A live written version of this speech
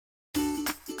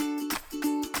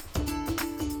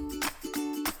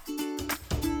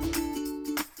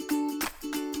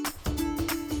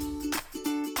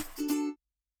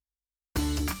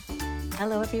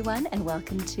Hello, everyone, and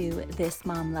welcome to This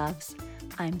Mom Loves.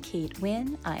 I'm Kate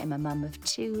Wynn. I am a mom of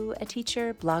two, a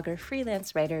teacher, blogger,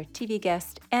 freelance writer, TV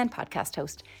guest, and podcast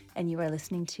host, and you are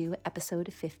listening to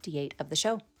episode 58 of the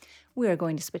show. We are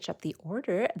going to switch up the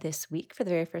order this week for the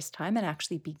very first time and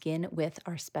actually begin with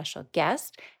our special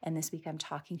guest. And this week I'm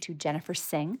talking to Jennifer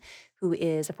Singh, who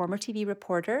is a former TV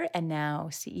reporter and now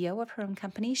CEO of her own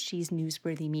company, She's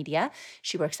Newsworthy Media.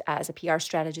 She works as a PR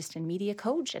strategist and media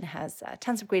coach and has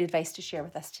tons of great advice to share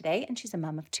with us today. And she's a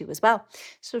mom of two as well.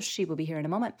 So she will be here in a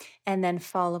moment. And then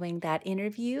following that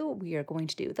interview, we are going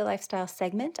to do the lifestyle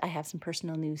segment. I have some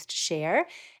personal news to share,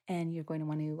 and you're going to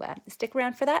want to stick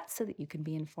around for that so that you can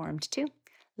be informed too.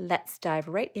 Let's dive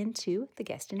right into the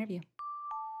guest interview.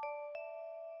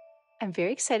 I'm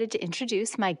very excited to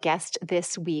introduce my guest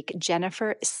this week,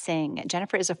 Jennifer Singh.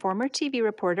 Jennifer is a former TV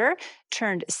reporter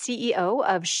turned CEO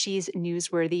of She's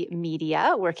Newsworthy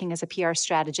Media, working as a PR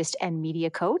strategist and media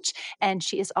coach. And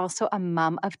she is also a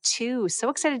mom of two. So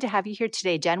excited to have you here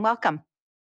today, Jen. Welcome.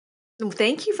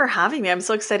 Thank you for having me. I'm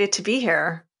so excited to be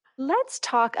here. Let's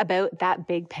talk about that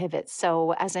big pivot.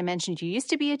 So as I mentioned, you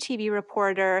used to be a TV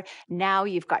reporter. Now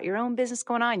you've got your own business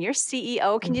going on. You're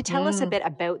CEO. Can you tell us a bit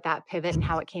about that pivot and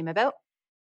how it came about?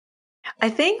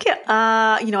 I think,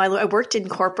 I worked in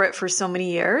corporate for so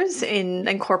many years,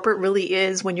 and corporate really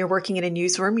is when you're working in a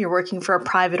newsroom, you're working for a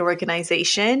private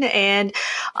organization. And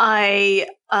I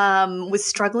was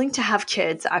struggling to have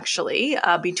kids actually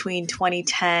between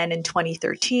 2010 and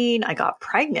 2013. I got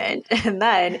pregnant and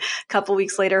then a couple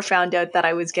weeks later found out that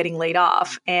I was getting laid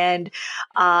off. And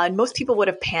most people would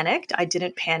have panicked. I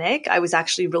didn't panic. I was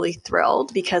actually really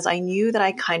thrilled because I knew that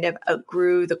I kind of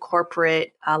outgrew the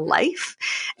corporate life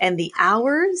and the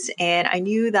hours. And I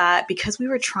knew that because we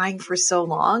were trying for so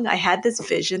long, I had this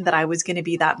vision that I was going to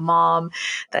be that mom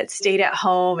that stayed at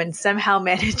home and somehow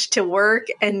managed to work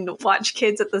and watch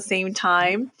kids at the same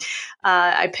time.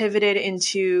 I pivoted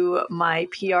into my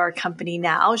PR company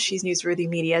now, She's Newsworthy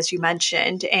Media, as you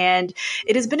mentioned, and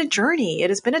it has been a journey. It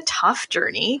has been a tough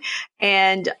journey.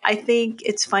 And I think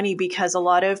it's funny because a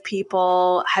lot of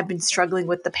people have been struggling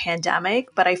with the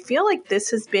pandemic, but I feel like this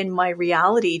has been my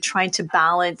reality, trying to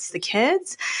balance the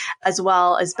kids as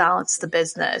well as balance the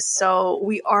business. So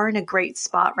we are in a great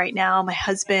spot right now. My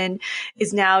husband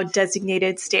is now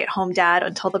designated stay-at-home dad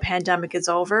until the pandemic is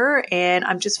over, and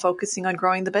I'm just focusing on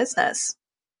growing the business.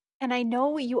 And I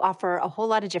know you offer a whole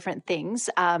lot of different things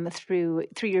through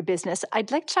your business. I'd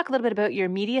like to talk a little bit about your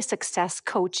media success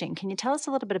coaching. Can you tell us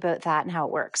a little bit about that and how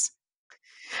it works?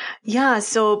 Yeah,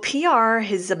 so PR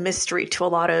is a mystery to a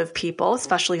lot of people,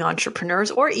 especially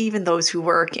entrepreneurs or even those who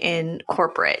work in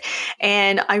corporate.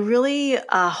 And I really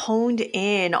honed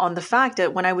in on the fact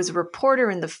that when I was a reporter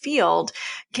in the field,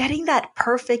 getting that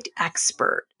perfect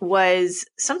expert was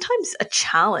sometimes a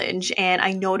challenge. And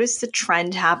I noticed the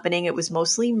trend happening. It was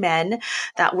mostly men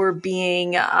that were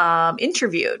being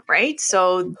interviewed, right?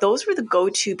 So those were the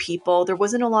go-to people. There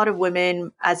wasn't a lot of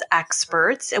women as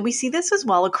experts. And we see this as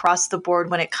well across the board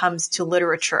when it comes to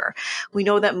literature. We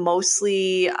know that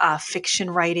mostly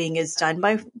fiction writing is done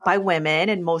by women,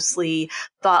 and mostly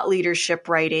thought leadership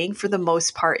writing for the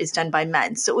most part is done by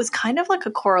men. So it was kind of like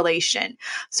a correlation.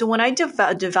 So when I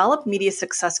developed media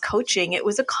success coaching, it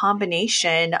was a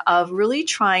combination of really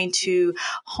trying to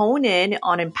hone in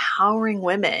on empowering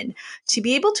women to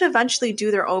be able to eventually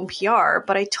do their own PR.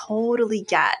 But I totally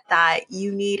get that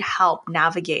you need help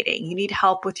navigating. You need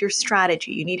help with your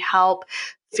strategy. You need help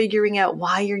figuring out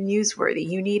why you're newsworthy.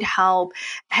 You need help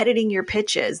editing your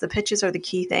pitches. The pitches are the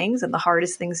key things and the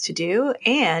hardest things to do.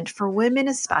 And for women,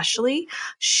 especially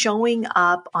showing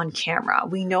up on camera.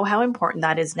 We know how important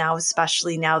that is now,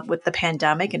 especially now with the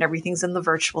pandemic and everything's in the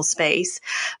virtual space.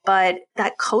 But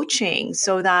that coaching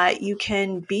so that you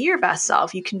can be your best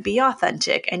self, you can be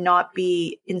authentic and not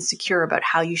be insecure about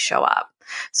how you show up.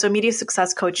 So media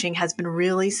success coaching has been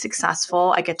really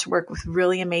successful. I get to work with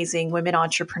really amazing women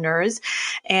entrepreneurs,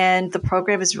 and the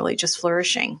program is really just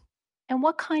flourishing. And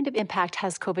what kind of impact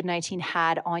has COVID-19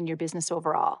 had on your business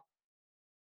overall?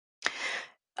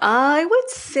 I would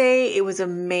say it was a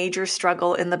major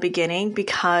struggle in the beginning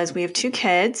because we have two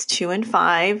kids, 2 and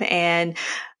 5, and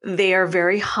they are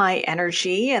very high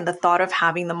energy. And the thought of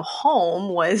having them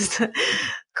home was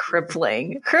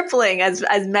crippling as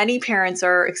many parents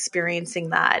are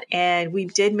experiencing that. And we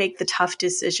did make the tough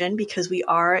decision because we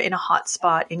are in a hot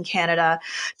spot in Canada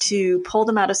to pull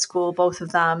them out of school, both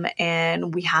of them,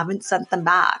 and we haven't sent them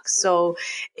back. So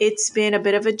it's been a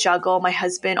bit of a juggle. My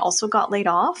husband also got laid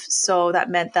off. So that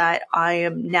meant that I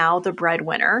am now the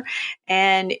breadwinner,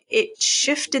 and it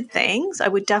shifted things. I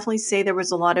would definitely say there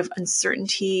was a lot of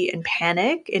uncertainty and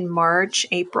panic in March,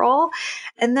 April.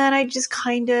 And then I just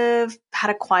kind of had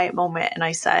a quiet moment and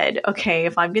I said, okay,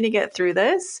 if I'm going to get through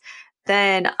this,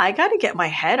 then I got to get my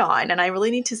head on and I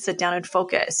really need to sit down and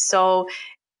focus. So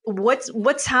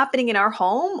what's happening in our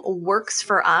home works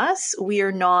for us. We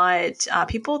are not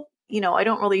people, I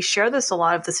don't really share this a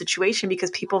lot of the situation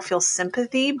because people feel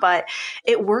sympathy, but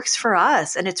it works for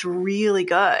us and it's really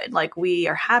good. Like we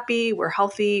are happy, we're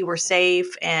healthy, we're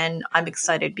safe, and I'm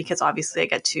excited because obviously I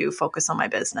get to focus on my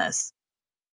business.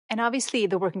 And obviously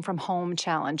the working from home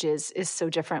challenge is so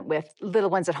different with little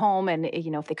ones at home and,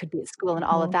 if they could be at school and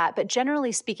all of Mhm. that. But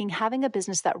generally speaking, having a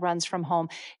business that runs from home,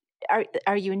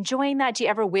 are you enjoying that? Do you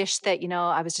ever wish that,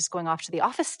 I was just going off to the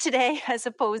office today as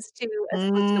opposed to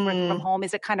working from Mm. home?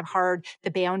 Is it kind of hard,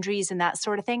 the boundaries and that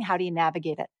sort of thing? How do you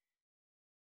navigate it?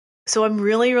 So I'm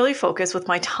really, really focused with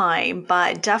my time,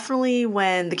 but definitely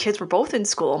when the kids were both in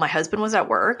school, my husband was at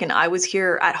work and I was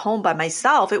here at home by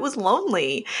myself. It was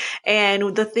lonely.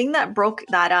 And the thing that broke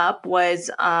that up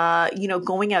was,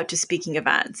 going out to speaking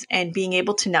events and being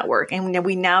able to network. And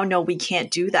we now know we can't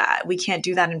do that. We can't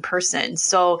do that in person.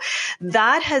 So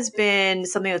that has been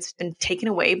something that's been taken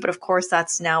away. But of course,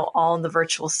 that's now all in the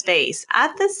virtual space.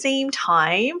 At the same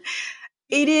time,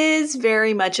 it is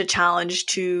very much a challenge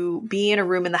to be in a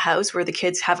room in the house where the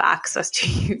kids have access to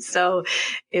you. So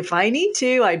if I need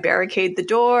to, I barricade the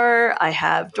door. I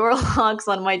have door locks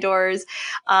on my doors.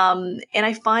 And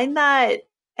I find that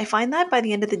by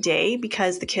the end of the day,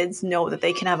 because the kids know that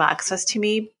they can have access to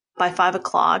me by 5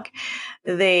 o'clock,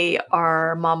 they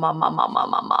are mom, mom, mom, mom, mom,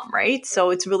 mom, mom, right? So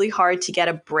it's really hard to get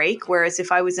a break. Whereas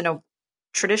if I was in a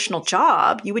traditional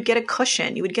job, you would get a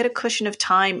cushion. You would get a cushion of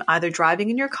time, either driving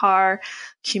in your car,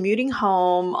 commuting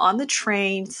home, on the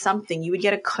train, something. You would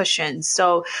get a cushion.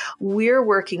 So we're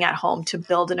working at home to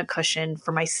build in a cushion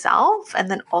for myself and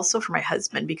then also for my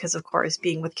husband, because of course,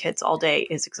 being with kids all day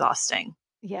is exhausting.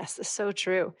 Yes, so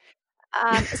true.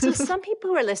 So some people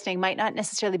who are listening might not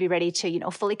necessarily be ready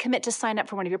to, fully commit to sign up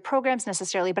for one of your programs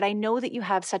necessarily, but I know that you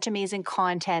have such amazing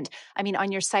content. I mean, on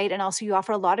your site, and also you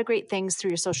offer a lot of great things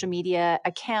through your social media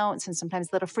accounts and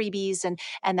sometimes little freebies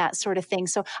and that sort of thing.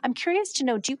 So I'm curious to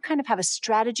know, do you kind of have a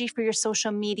strategy for your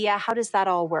social media? How does that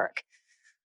all work?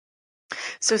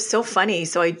 So funny.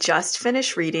 So I just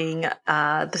finished reading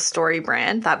The Story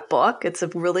Brand, that book. It's a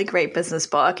really great business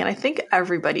book. And I think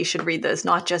everybody should read this,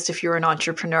 not just if you're an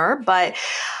entrepreneur, but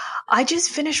I just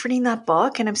finished reading that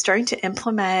book and I'm starting to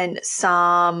implement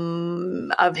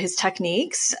some of his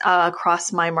techniques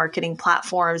across my marketing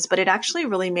platforms, but it actually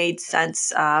really made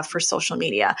sense for social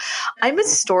media. I'm a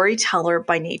storyteller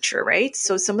by nature, right?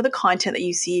 So some of the content that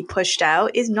you see pushed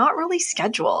out is not really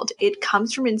scheduled. It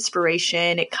comes from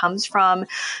inspiration. It comes from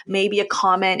maybe a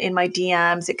comment in my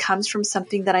DMs. It comes from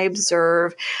something that I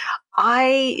observe.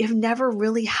 I have never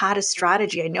really had a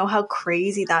strategy. I know how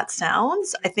crazy that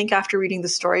sounds. I think after reading The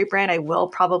Story Brand, I will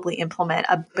probably implement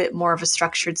a bit more of a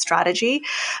structured strategy,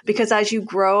 because as you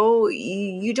grow,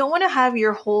 you don't want to have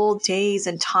your whole days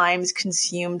and times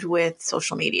consumed with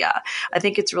social media. I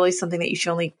think it's really something that you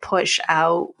should only push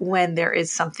out when there is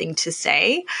something to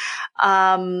say.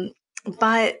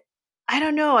 But I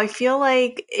don't know. I feel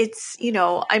like it's,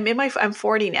 I'm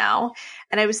 40 now,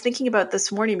 and I was thinking about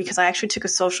this morning because I actually took a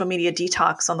social media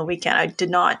detox on the weekend. I did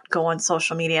not go on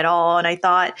social media at all. And I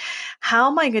thought,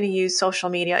 how am I going to use social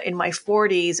media in my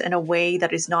 40s in a way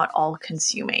that is not all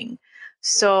consuming?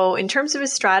 So in terms of a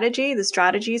strategy, the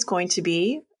strategy is going to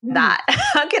be that.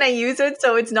 How can I use it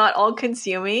so it's not all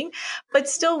consuming, but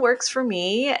still works for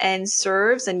me and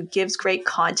serves and gives great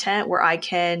content where I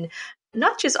can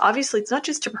not just, obviously, it's not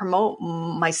just to promote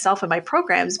myself and my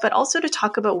programs, but also to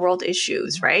talk about world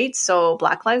issues, right? So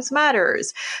Black Lives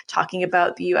Matters, talking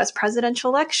about the US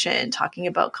presidential election, talking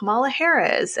about Kamala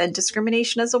Harris and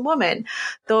discrimination as a woman.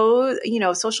 Though,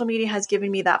 social media has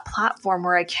given me that platform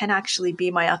where I can actually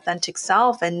be my authentic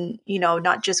self and,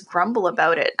 not just grumble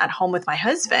about it at home with my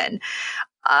husband.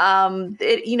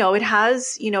 It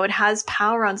has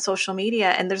power on social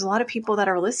media, and there's a lot of people that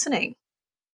are listening.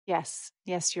 Yes.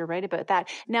 Yes, you're right about that.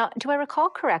 Now, do I recall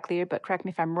correctly, but correct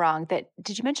me if I'm wrong, that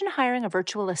did you mention hiring a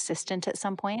virtual assistant at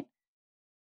some point?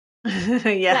 Yes.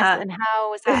 Yeah. And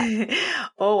how was that?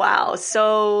 Oh, wow.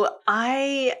 So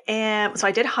I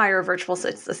did hire a virtual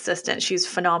assistant. She's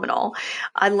phenomenal.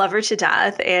 I love her to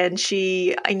death. And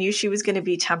I knew she was going to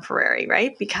be temporary,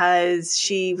 right? Because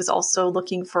she was also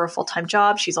looking for a full-time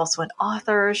job. She's also an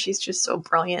author. She's just so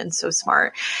brilliant and so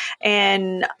smart.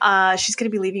 And she's going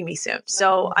to be leaving me soon.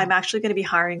 So I'm actually going to be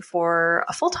hiring for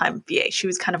a full-time VA. She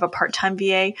was kind of a part-time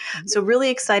VA. So really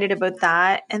excited about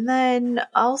that. And then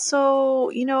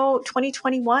also, about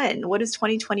 2021? What does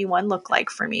 2021 look like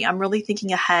for me? I'm really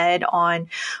thinking ahead on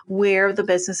where the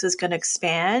business is going to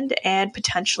expand and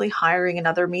potentially hiring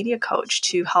another media coach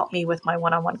to help me with my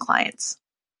one-on-one clients.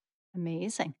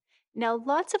 Amazing. Now,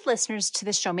 lots of listeners to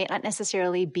this show may not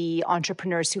necessarily be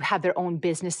entrepreneurs who have their own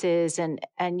businesses and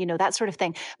that sort of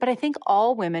thing. But I think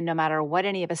all women, no matter what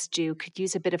any of us do, could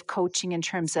use a bit of coaching in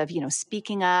terms of,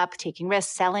 speaking up, taking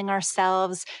risks, selling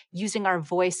ourselves, using our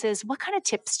voices. What kind of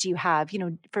tips do you have,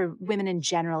 for women in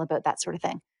general about that sort of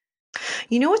thing?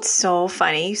 You know what's so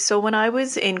funny? So when I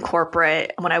was in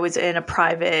corporate, when I was in a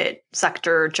private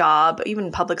sector job,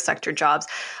 even public sector jobs,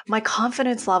 my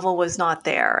confidence level was not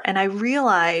there. And I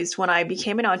realized when I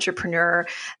became an entrepreneur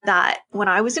that when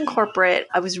I was in corporate,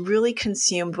 I was really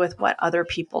consumed with what other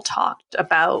people talked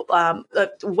about,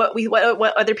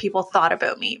 what other people thought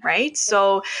about me, right?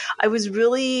 So I was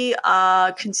really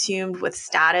consumed with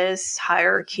status,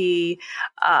 hierarchy,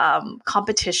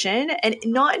 competition, and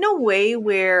not in a way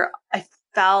where I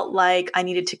felt like I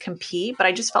needed to compete, but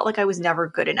I just felt like I was never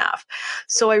good enough.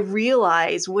 So I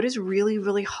realized what is really,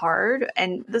 really hard,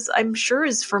 and this I'm sure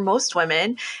is for most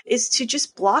women, is to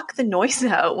just block the noise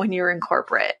out when you're in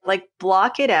corporate. Like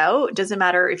block it out. Doesn't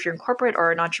matter if you're in corporate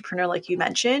or an entrepreneur, like you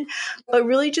mentioned, but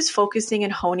really just focusing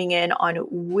and honing in on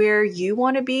where you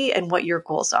want to be and what your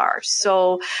goals are.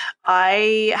 So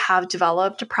I have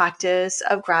developed a practice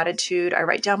of gratitude. I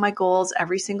write down my goals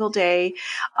every single day.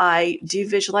 I do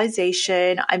visualization.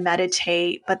 I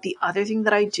meditate. But the other thing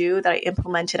that I do that I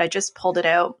implemented, I just pulled it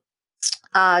out.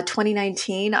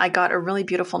 2019, I got a really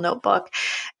beautiful notebook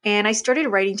and I started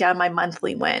writing down my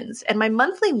monthly wins. And my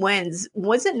monthly wins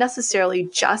wasn't necessarily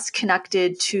just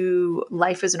connected to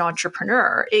life as an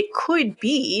entrepreneur. It could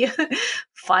be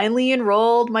finally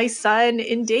enrolled my son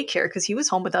in daycare because he was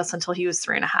home with us until he was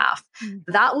 3.5.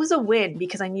 That was a win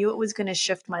because I knew it was going to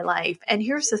shift my life. And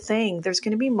here's the thing, there's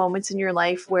going to be moments in your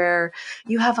life where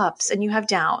you have ups and you have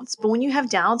downs. But when you have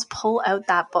downs, pull out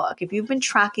that book. If you've been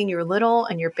tracking your little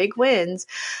and your big wins,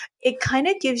 it kind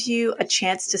of gives you a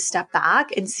chance to step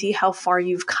back and see how far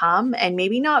you've come and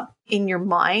maybe not in your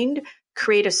mind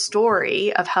create a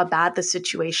story of how bad the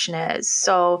situation is.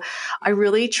 So I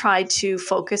really try to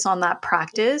focus on that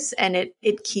practice and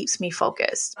it keeps me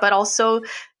focused. But also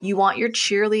you want your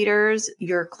cheerleaders,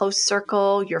 your close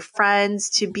circle, your friends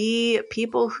to be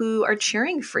people who are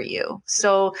cheering for you.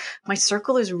 So my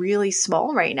circle is really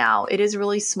small right now. It is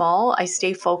really small. I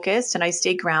stay focused and I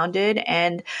stay grounded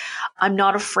and I'm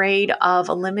not afraid of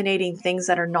eliminating things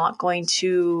that are not going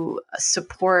to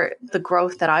support the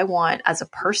growth that I want as a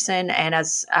person and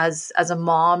as a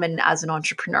mom and as an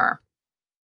entrepreneur.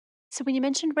 So when you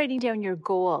mentioned writing down your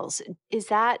goals, is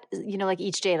that, like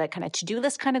each day, like kind of to-do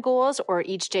list kind of goals, or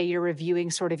each day you're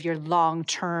reviewing sort of your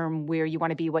long-term where you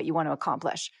want to be, what you want to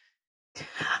accomplish?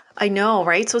 I know,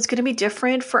 right? So it's going to be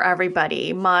different for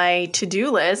everybody. My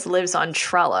to-do list lives on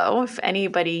Trello. If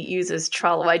anybody uses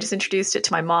Trello, I just introduced it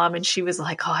to my mom and she was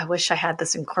like, oh, I wish I had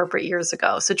this in corporate years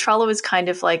ago. So Trello is kind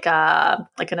of like an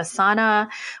Asana,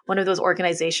 one of those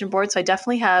organization boards. So I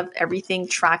definitely have everything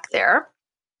tracked there.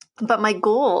 But my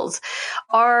goals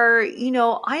are,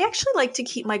 I actually like to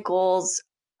keep my goals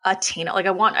attainable. Like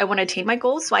I want to attain my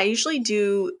goals. So I usually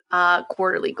do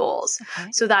quarterly goals.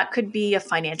 Okay. So that could be a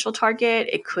financial target.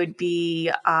 It could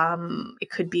be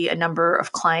a number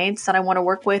of clients that I want to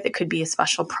work with. It could be a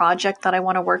special project that I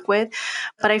want to work with.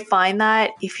 But I find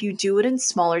that if you do it in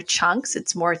smaller chunks,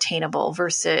 it's more attainable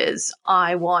versus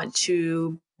I want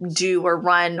to do or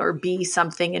run or be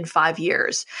something in 5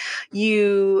 years.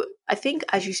 I think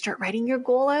as you start writing your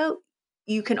goal out,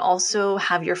 you can also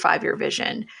have your 5-year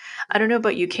vision. I don't know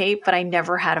about you, Kate, but I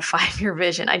never had a 5-year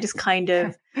vision. I just kind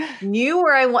of knew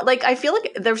where I want, like, I feel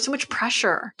like there's so much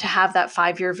pressure to have that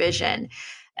 5-year vision.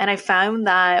 And I found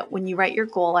that when you write your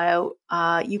goal out,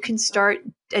 you can start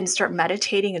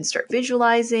meditating and start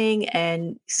visualizing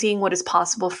and seeing what is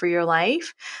possible for your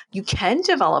life. You can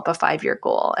develop a 5-year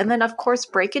goal and then of course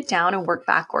break it down and work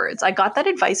backwards. I got that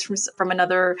advice from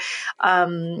another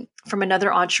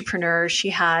entrepreneur. She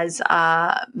has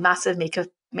a massive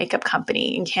makeup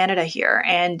company in Canada here.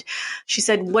 And she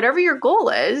said, whatever your goal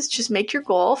is, just make your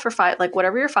goal for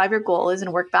whatever your 5-year goal is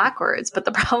and work backwards. But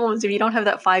the problem is if you don't have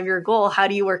that 5-year goal, how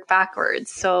do you work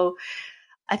backwards? So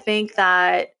I think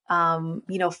that,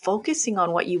 focusing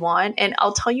on what you want, and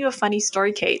I'll tell you a funny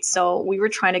story, Kate. So we were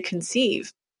trying to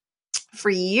conceive for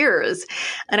years.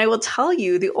 And I will tell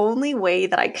you the only way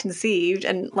that I conceived,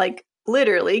 and like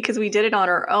literally, because we did it on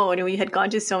our own and we had gone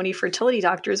to so many fertility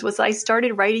doctors, was I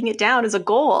started writing it down as a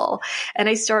goal. And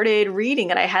I started reading,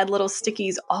 and I had little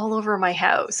stickies all over my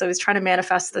house. I was trying to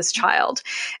manifest this child,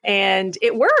 and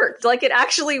it worked. Like, it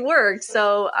actually worked.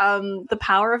 So the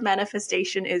power of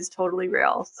manifestation is totally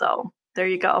real. So there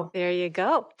you go. There you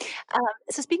go.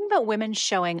 So speaking about women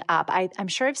showing up, I'm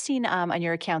sure I've seen on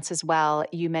your accounts as well,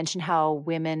 you mentioned how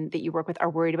women that you work with are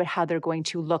worried about how they're going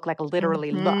to look, like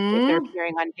literally look, if they're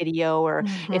appearing on video or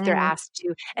if they're asked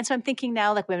to. And so I'm thinking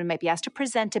now, like, women might be asked to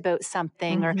present about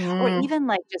something or even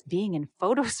like just being in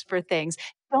photos for things.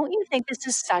 Don't you think this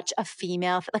is such a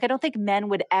female, like, I don't think men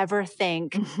would ever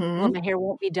think, well, my hair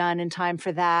won't be done in time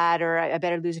for that, or I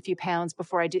better lose a few pounds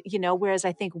before I do, whereas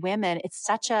I think women, it's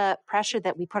such a pressure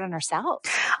that we put on ourselves.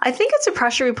 I think it's a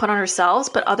pressure we put on ourselves,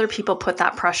 but other people put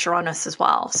that pressure on us as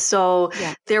well. So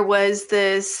there was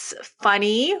this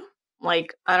funny,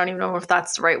 like, I don't even know if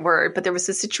that's the right word, but there was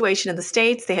a situation in the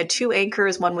States. They had two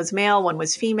anchors. One was male, one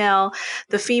was female.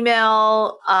 The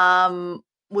female,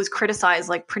 was criticized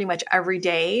like pretty much every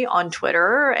day on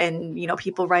Twitter, and,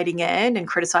 people writing in and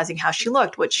criticizing how she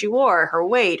looked, what she wore, her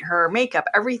weight, her makeup,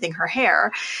 everything, her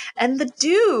hair. And the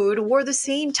dude wore the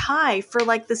same tie for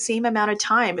like the same amount of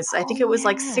time. I think it was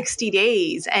like 60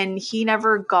 days, and he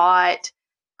never got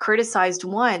criticized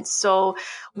once. So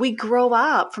we grow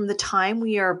up from the time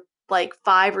we are like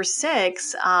 5 or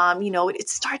 6, it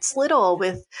starts little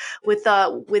with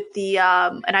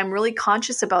the, and I'm really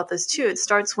conscious about this too. It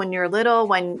starts when you're little,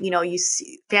 when, you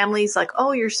see families like,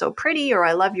 oh, you're so pretty, or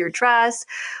I love your dress.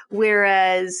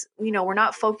 Whereas, we're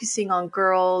not focusing on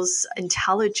girls'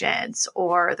 intelligence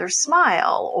or their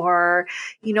smile or,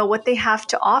 what they have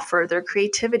to offer, their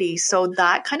creativity. So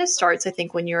that kind of starts, I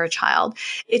think, when you're a child.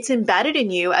 It's embedded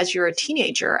in you as you're a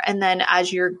teenager. And then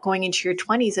as you're going into your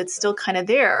 20s, it's still kind of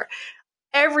there.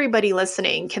 Everybody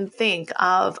listening can think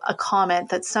of a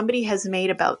comment that somebody has made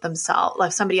about themselves,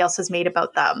 like somebody else has made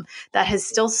about them, that has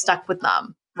still stuck with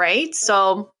them, right?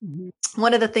 So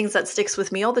one of the things that sticks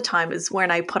with me all the time is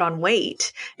when I put on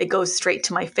weight, it goes straight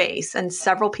to my face. And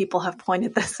several people have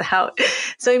pointed this out.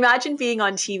 So imagine being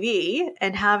on TV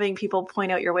and having people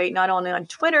point out your weight, not only on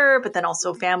Twitter, but then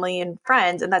also family and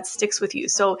friends, and that sticks with you.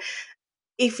 So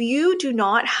if you do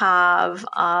not have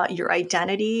your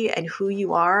identity and who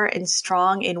you are and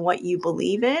strong in what you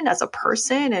believe in as a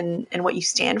person and what you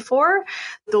stand for,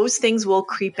 those things will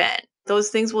creep in. Those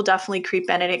things will definitely creep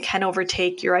in, and it can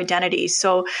overtake your identity.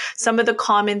 So some of the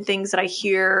common things that I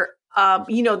hear,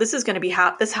 this is going to be,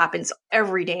 this happens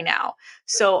every day now.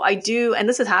 So I do, and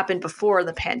this has happened before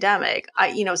the pandemic.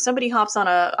 Somebody hops on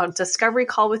a discovery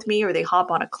call with me, or they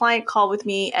hop on a client call with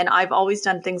me, and I've always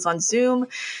done things on Zoom.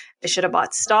 I should have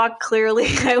bought stock. Clearly,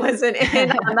 I wasn't in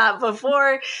on that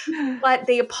before, but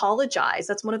they apologize.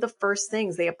 That's one of the first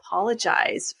things. They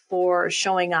apologize for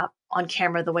showing up on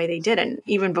camera the way they did. And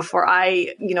even before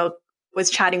I, was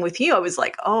chatting with you, I was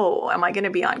like, oh, am I going to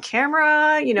be on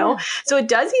camera? So it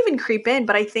does even creep in,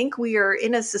 but I think we are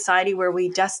in a society where we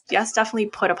definitely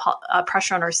put a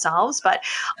pressure on ourselves, but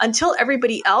until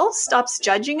everybody else stops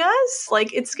judging us,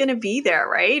 like, it's going to be there,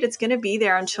 right? It's going to be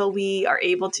there until we are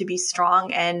able to be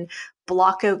strong and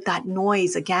block out that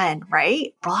noise again,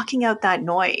 right? Blocking out that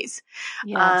noise.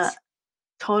 Yes.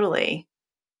 Totally.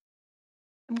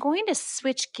 I'm going to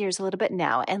switch gears a little bit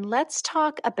now, and let's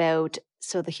talk about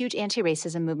the huge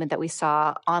anti-racism movement that we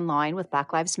saw online with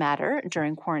Black Lives Matter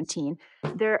during quarantine.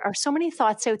 There are so many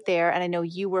thoughts out there, and I know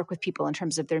you work with people in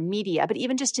terms of their media, but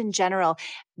even just in general,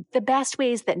 the best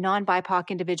ways that non-BIPOC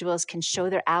individuals can show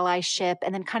their allyship,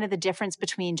 and then kind of the difference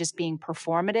between just being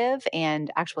performative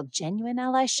and actual genuine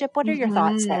allyship. What are your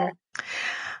thoughts there?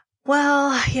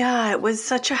 Well, yeah, it was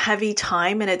such a heavy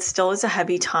time, and it still is a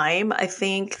heavy time. I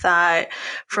think that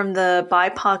from the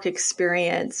BIPOC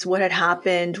experience, what had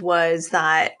happened was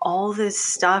that all this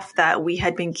stuff that we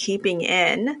had been keeping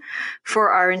in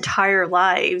for our entire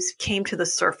lives came to the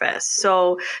surface.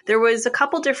 So there was a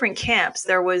couple different camps.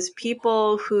 There was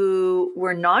people who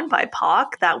were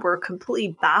non-BIPOC that were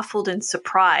completely baffled and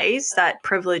surprised that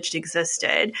privilege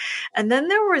existed. And then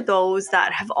there were those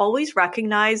that have always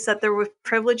recognized that there was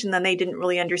privilege, and then they didn't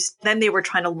really understand. Then they were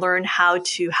trying to learn how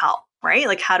to help, right?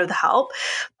 Like, how to help.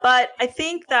 But I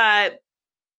think that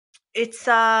it's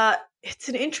It's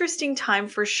an interesting time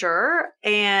for sure.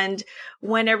 And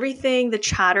when the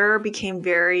chatter became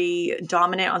very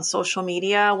dominant on social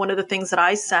media, one of the things that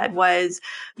I said was,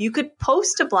 you could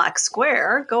post a black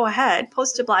square, go ahead,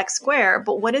 post a black square,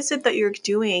 but what is it that you're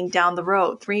doing down the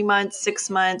road? 3 months,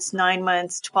 6 months, 9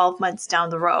 months, 12 months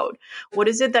down the road? What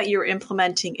is it that you're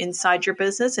implementing inside your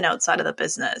business and outside of the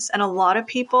business? And a lot of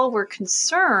people were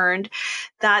concerned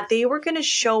that they were going to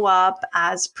show up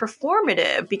as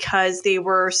performative because they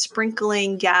were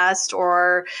sprinkling guests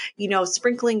or,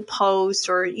 sprinkling posts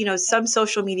or, some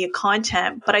social media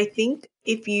content. But I think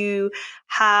if you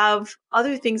have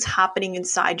other things happening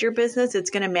inside your business, it's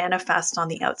going to manifest on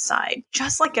the outside,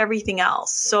 just like everything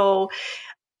else. So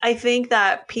I think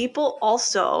that people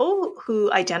also who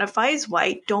identify as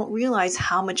white don't realize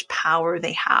how much power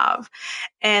they have.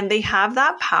 And they have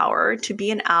that power to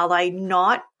be an ally,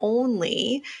 not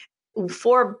only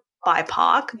for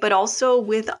BIPOC, but also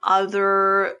with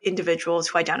other individuals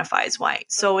who identify as white.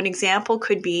 So an example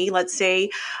could be, let's say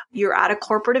you're at a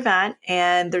corporate event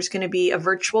and there's going to be a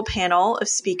virtual panel of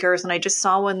speakers. And I just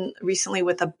saw one recently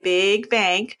with a big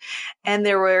bank, and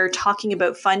they were talking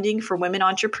about funding for women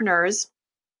entrepreneurs.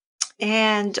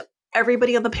 And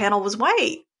everybody on the panel was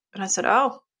white. And I said,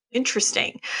 oh,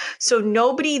 interesting. So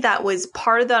nobody that was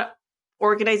part of the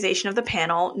organization of the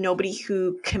panel, nobody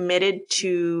who committed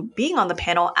to being on the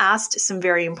panel, asked some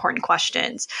very important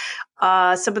questions.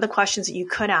 Some of the questions that you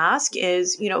could ask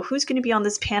is, who's going to be on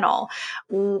this panel?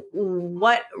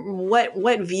 What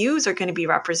views are going to be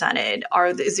represented?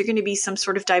 Is there going to be some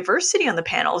sort of diversity on the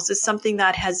panel? Is this something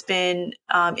that has been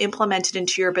implemented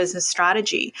into your business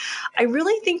strategy? I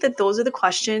really think that those are the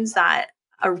questions that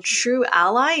a true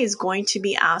ally is going to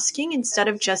be asking, instead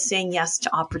of just saying yes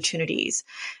to opportunities.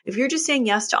 If you're just saying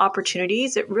yes to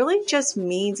opportunities, it really just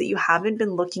means that you haven't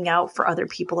been looking out for other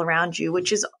people around you,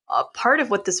 which is a part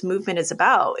of what this movement is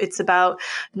about. It's about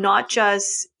not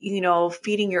just,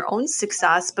 feeding your own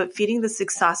success, but feeding the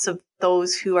success of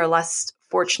those who are less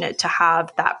fortunate to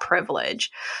have that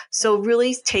privilege. So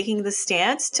really taking the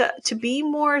stance to be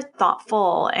more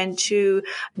thoughtful and to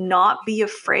not be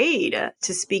afraid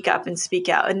to speak up and speak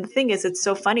out. And the thing is, it's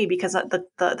so funny because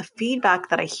the feedback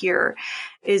that I hear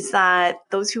is that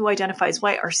those who identify as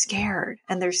white are scared,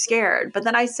 and they're scared. But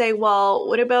then I say, well,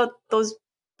 what about those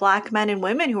Black men and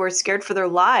women who are scared for their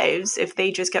lives if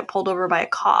they just get pulled over by a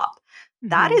cop? Mm-hmm.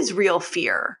 That is real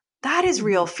fear. That is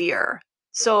real fear.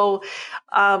 So,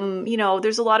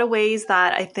 there's a lot of ways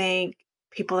that I think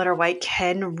people that are white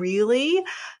can really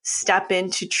step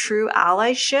into true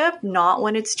allyship, not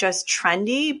when it's just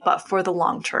trendy, but for the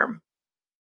long term.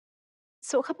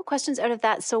 So a couple questions out of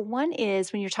that. So one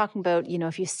is, when you're talking about,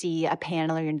 if you see a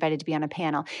panel or you're invited to be on a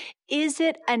panel, is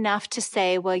it enough to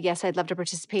say, well, yes, I'd love to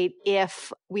participate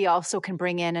if we also can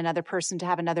bring in another person to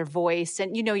have another voice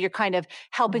and, you're kind of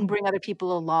helping bring other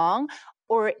people along?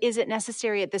 Or is it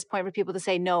necessary at this point for people to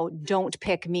say, no, don't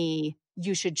pick me,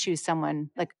 you should choose someone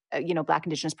like, Black,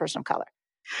 Indigenous person of color?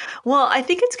 Well, I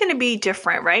think it's going to be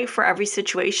different, right? For every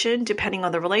situation, depending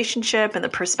on the relationship and the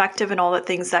perspective and all the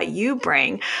things that you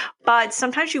bring. But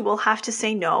sometimes you will have to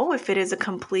say no if it is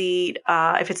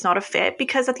if it's not a fit,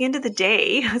 because at the end of the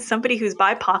day, somebody who's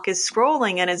BIPOC is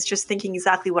scrolling and is just thinking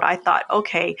exactly what I thought.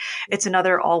 Okay, it's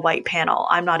another all white panel.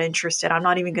 I'm not interested. I'm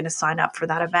not even going to sign up for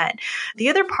that event. The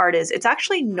other part is, it's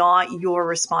actually not your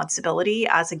responsibility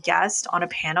as a guest on a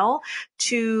panel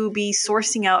to be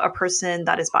sourcing out a person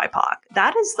that is BIPOC.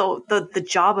 That is the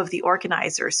job of the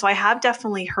organizer. So I have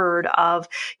definitely heard of,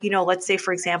 let's say,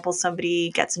 for example,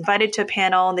 somebody gets invited to a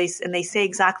panel and they say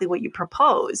exactly what you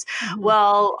propose. Mm-hmm.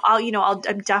 Well,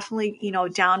 I'm definitely,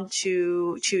 down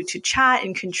to chat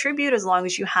and contribute as long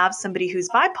as you have somebody who's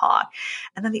BIPOC.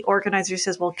 And then the organizer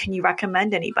says, well, can you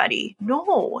recommend anybody?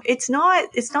 No, it's not.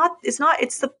 It's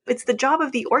the job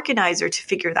of the organizer to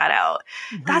figure that out.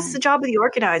 Mm-hmm. That's the job of the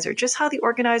organizer. Just how the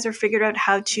organizer figured out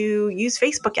how to use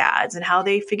Facebook ads and how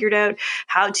they figured out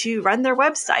how to run their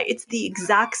website. It's the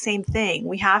exact same thing.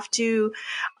 We have to,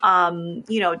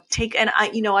 I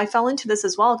fell into this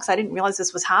as well because I didn't realize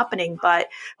this was happening, but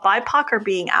BIPOC are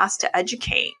being asked to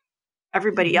educate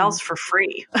everybody else for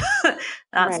free.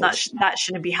 That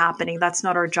shouldn't be happening. That's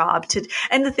not our job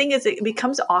and the thing is, it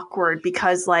becomes awkward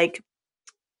because I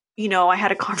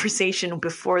had a conversation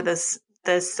before this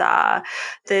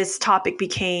topic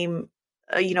became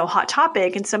hot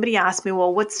topic. And somebody asked me,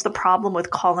 well, what's the problem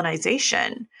with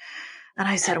colonization? And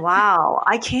I said, wow,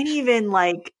 I can't even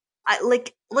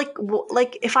like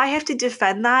if I have to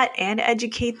defend that and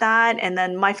educate that, and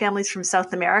then my family's from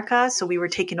South America, so we were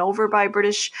taken over by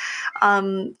British,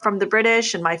 from the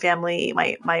British, and my family,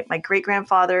 my great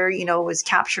grandfather, was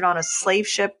captured on a slave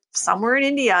ship somewhere in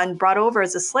India and brought over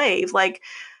as a slave. Like,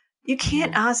 you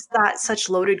can't ask that such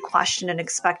loaded question and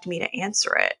expect me to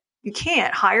answer it. You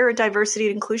can't. Hire a diversity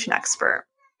and inclusion expert.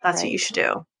 That's what you should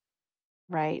do.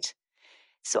 Right.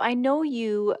 So I know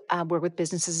you work with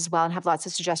businesses as well and have lots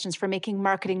of suggestions for making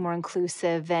marketing more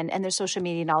inclusive and their social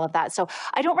media and all of that. So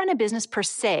I don't run a business per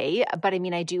se, but I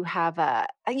mean, I do have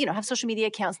have social media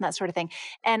accounts and that sort of thing.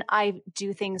 And I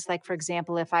do things like, for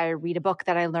example, if I read a book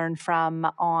that I learned from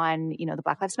on, the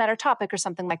Black Lives Matter topic or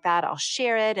something like that, I'll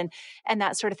share it and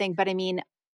that sort of thing. But I mean,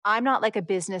 I'm not like a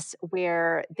business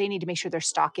where they need to make sure their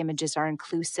stock images are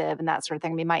inclusive and that sort of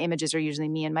thing. I mean, my images are usually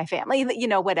me and my family,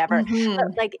 whatever.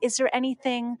 But like, is there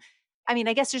anything? I mean,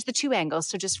 I guess there's the two angles.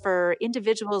 So just for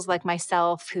individuals like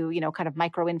myself who, kind of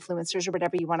micro influencers or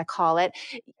whatever you want to call it,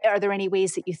 are there any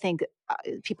ways that you think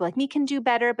people like me can do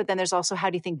better? But then there's also, how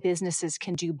do you think businesses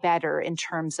can do better in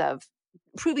terms of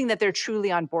proving that they're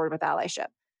truly on board with allyship?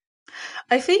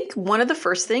 I think one of the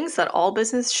first things that all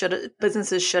businesses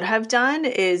should have done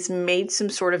is made some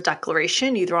sort of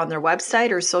declaration, either on their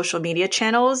website or social media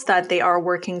channels, that they are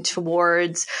working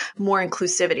towards more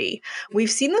inclusivity.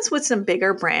 We've seen this with some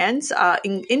bigger brands.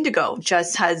 Indigo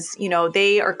just has,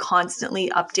 they are constantly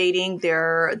updating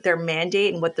their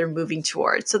mandate and what they're moving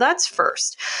towards. So that's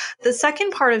first. The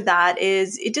second part of that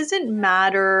is, it doesn't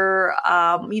matter,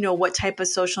 what type of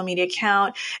social media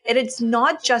account, and it's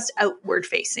not just outward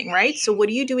facing, right? So what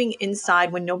are you doing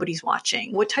inside when nobody's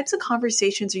watching? What types of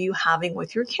conversations are you having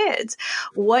with your kids?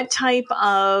 What type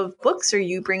of books are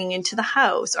you bringing into the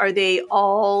house? Are they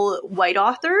all white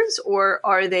authors, or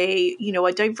are they,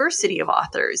 a diversity of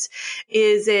authors?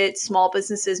 Is it small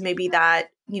businesses maybe that,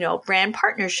 brand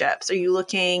partnerships? Are you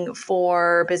looking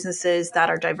for businesses that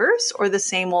are diverse, or the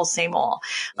same old, same old?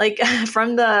 Like,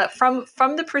 from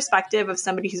the perspective of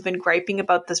somebody who's been griping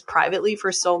about this privately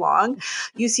for so long,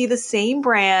 you see the same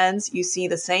brands, you see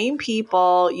the same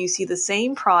people, you see the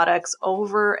same products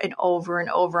over and over and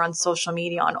over on social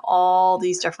media on all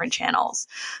these different channels.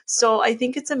 So I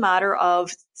think it's a matter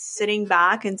of sitting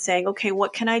back and saying, okay,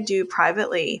 what can I do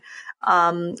privately?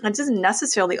 It doesn't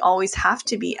necessarily always have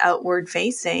to be outward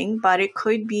facing, but it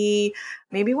could be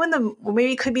maybe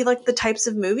it could be like the types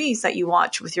of movies that you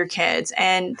watch with your kids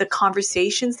and the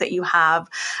conversations that you have.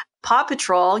 Paw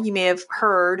Patrol, you may have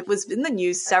heard, was in the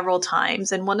news several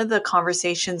times. And one of the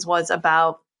conversations was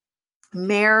about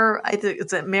Mayor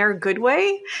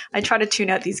Goodway. I try to tune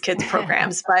out these kids'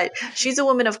 programs, but she's a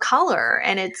woman of color,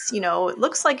 and it's, it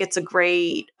looks like it's a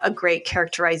great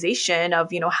characterization of,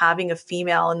 having a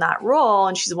female in that role,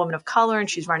 and she's a woman of color and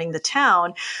she's running the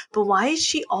town. But why is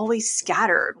she always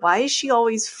scattered? Why is she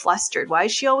always flustered? Why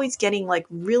is she always getting like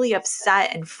really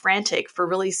upset and frantic for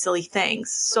really silly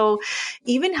things? So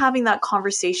even having that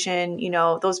conversation,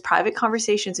 those private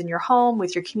conversations in your home,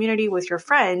 with your community, with your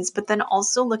friends, but then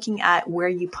also looking at where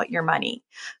you put your money.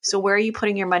 So where are you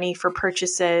putting your money for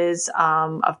purchases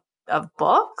of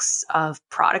books, of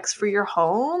products for your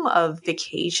home, of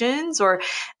vacations, or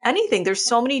anything? There's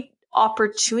so many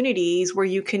opportunities where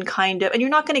you can and you're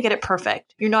not going to get it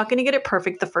perfect. You're not going to get it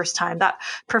perfect the first time. That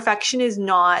perfection is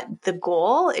not the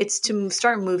goal. It's to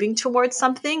start moving towards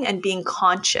something and being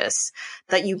conscious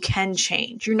that you can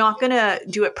change. You're not going to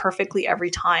do it perfectly every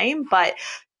time, but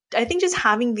I think just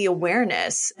having the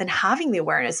awareness and having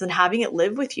it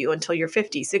live with you until you're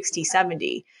 50, 60,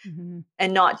 70,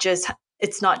 and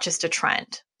it's not just a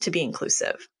trend to be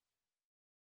inclusive.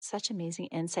 Such amazing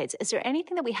insights. Is there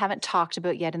anything that we haven't talked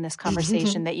about yet in this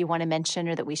conversation that you want to mention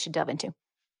or that we should delve into?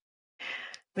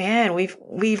 Man,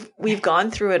 we've gone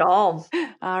through it all.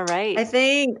 All right. I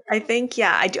think,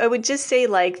 yeah, I would just say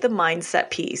like the mindset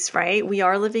piece, right? We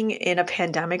are living in a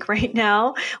pandemic right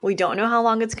now. We don't know how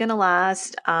long it's going to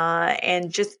last.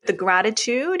 And just the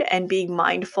gratitude and being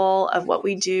mindful of what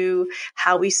we do,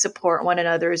 how we support one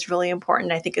another is really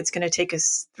important. I think it's going to take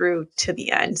us through to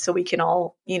the end so we can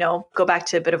all, go back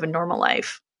to a bit of a normal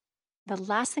life. The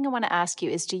last thing I want to ask you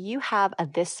is, do you have a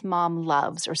This Mom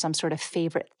Loves or some sort of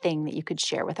favorite thing that you could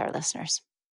share with our listeners?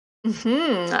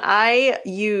 I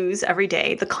use every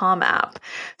day the Calm app.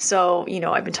 So,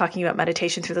 I've been talking about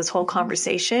meditation through this whole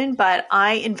conversation, but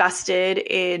I invested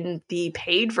in the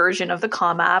paid version of the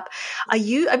Calm app.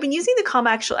 I've been using the Calm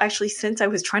actually since I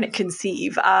was trying to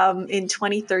conceive in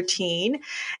 2013.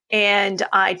 And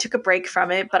I took a break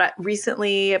from it, but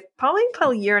recently, probably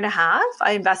about a year and a half,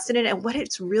 I invested in it. And what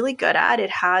it's really good at, it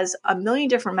has a million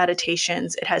different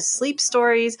meditations. It has sleep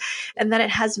stories, and then it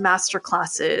has master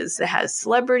classes. It has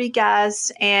celebrity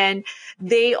guests, and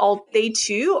they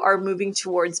too are moving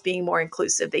towards being more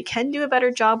inclusive. They can do a better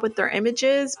job with their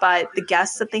images, but the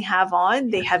guests that they have on,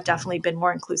 they have definitely been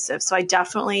more inclusive. So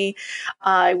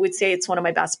I would say it's one of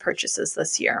my best purchases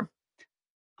this year.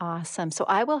 Awesome. So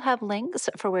I will have links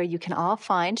for where you can all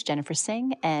find Jennifer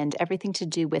Singh and everything to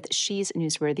do with She's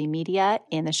Newsworthy Media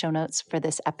in the show notes for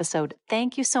this episode.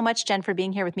 Thank you so much, Jen, for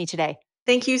being here with me today.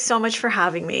 Thank you so much for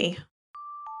having me.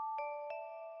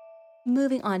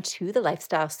 Moving on to the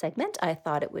lifestyle segment, I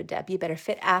thought it would be a better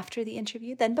fit after the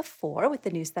interview than before with the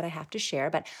news that I have to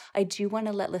share. But I do want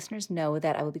to let listeners know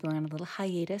that I will be going on a little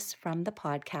hiatus from the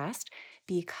podcast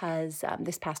because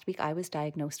this past week I was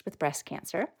diagnosed with breast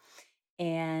cancer.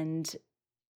 And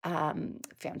found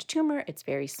a tumor. It's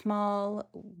very small.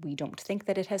 We don't think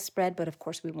that it has spread, but of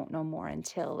course we won't know more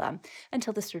until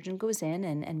the surgeon goes in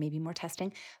and maybe more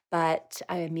testing. But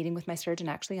I am meeting with my surgeon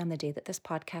actually on the day that this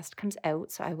podcast comes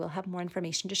out, so I will have more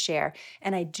information to share.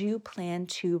 And I do plan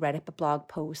to write up a blog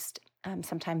post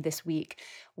sometime this week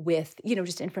with,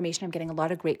 just information. I'm getting a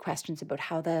lot of great questions about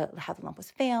how the lump was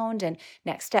found and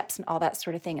next steps and all that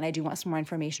sort of thing. And I do want some more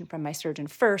information from my surgeon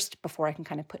first before I can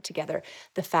kind of put together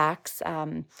the facts.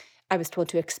 I was told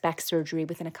to expect surgery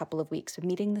within a couple of weeks of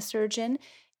meeting the surgeon.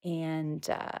 And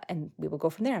we will go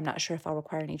from there. I'm not sure if I'll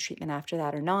require any treatment after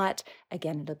that or not.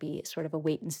 Again, it'll be sort of a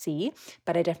wait and see,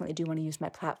 but I definitely do want to use my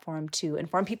platform to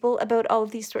inform people about all of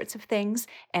these sorts of things.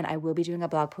 And I will be doing a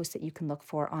blog post that you can look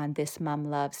for on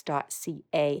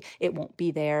thismomloves.ca. It won't be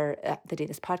there the day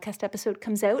this podcast episode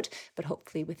comes out, but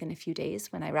hopefully within a few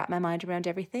days when I wrap my mind around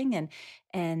everything.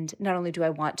 And not only do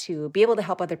I want to be able to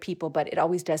help other people, but it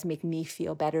always does make me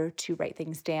feel better to write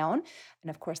things down. And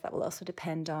of course, that will also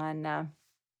depend on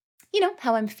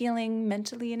how I'm feeling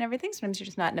mentally and everything. Sometimes you're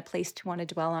just not in a place to want to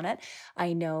dwell on it.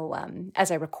 I know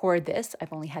as I record this,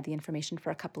 I've only had the information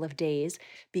for a couple of days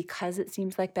because it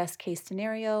seems like best case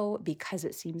scenario, because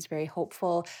it seems very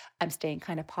hopeful. I'm staying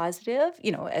kind of positive,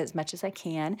 as much as I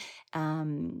can.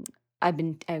 I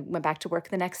went back to work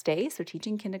the next day, so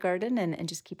teaching kindergarten and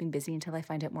just keeping busy until I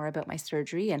find out more about my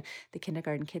surgery. And the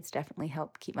kindergarten kids definitely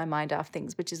help keep my mind off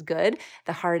things, which is good.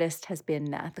 The hardest has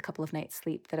been the couple of nights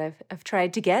sleep that I've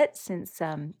tried to get since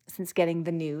getting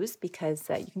the news, because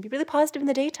you can be really positive in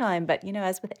the daytime, but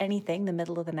as with anything, the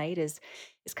middle of the night is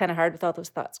kind of hard with all those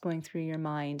thoughts going through your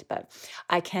mind. But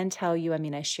I can tell you,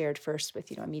 I shared first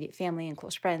with immediate family and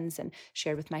close friends, and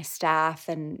shared with my staff,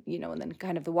 and and then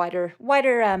kind of the wider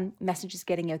messages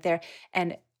getting out there,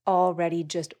 and already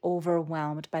just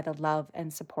overwhelmed by the love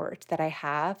and support that I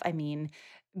have.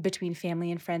 Between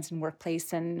family and friends and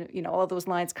workplace, and all those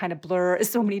lines kind of blur.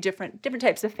 So many different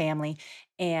types of family,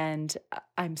 and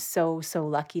I'm so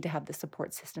lucky to have the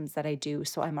support systems that I do.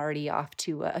 So I'm already off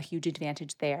to a huge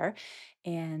advantage there,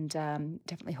 and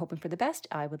definitely hoping for the best.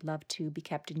 I would love to be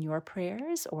kept in your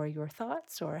prayers or your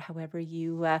thoughts, or however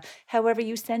you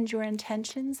send your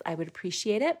intentions. I would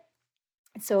appreciate it.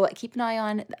 So keep an eye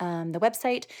on the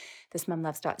website,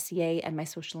 thismomloves.ca, and my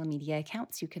social media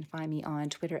accounts. You can find me on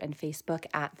Twitter and Facebook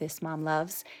at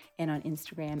thismomloves, and on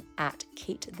Instagram at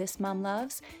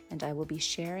KateThisMomLoves. And I will be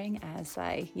sharing as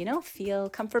I, feel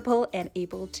comfortable and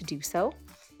able to do so.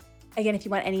 Again, if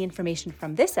you want any information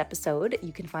from this episode,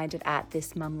 you can find it at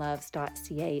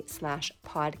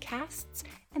thismomloves.ca/podcasts.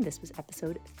 And this was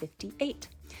episode 58.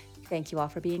 Thank you all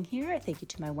for being here. Thank you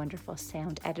to my wonderful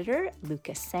sound editor,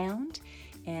 Lucas Sound.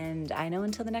 And I know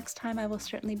until the next time, I will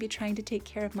certainly be trying to take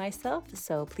care of myself.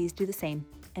 So please do the same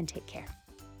and take care.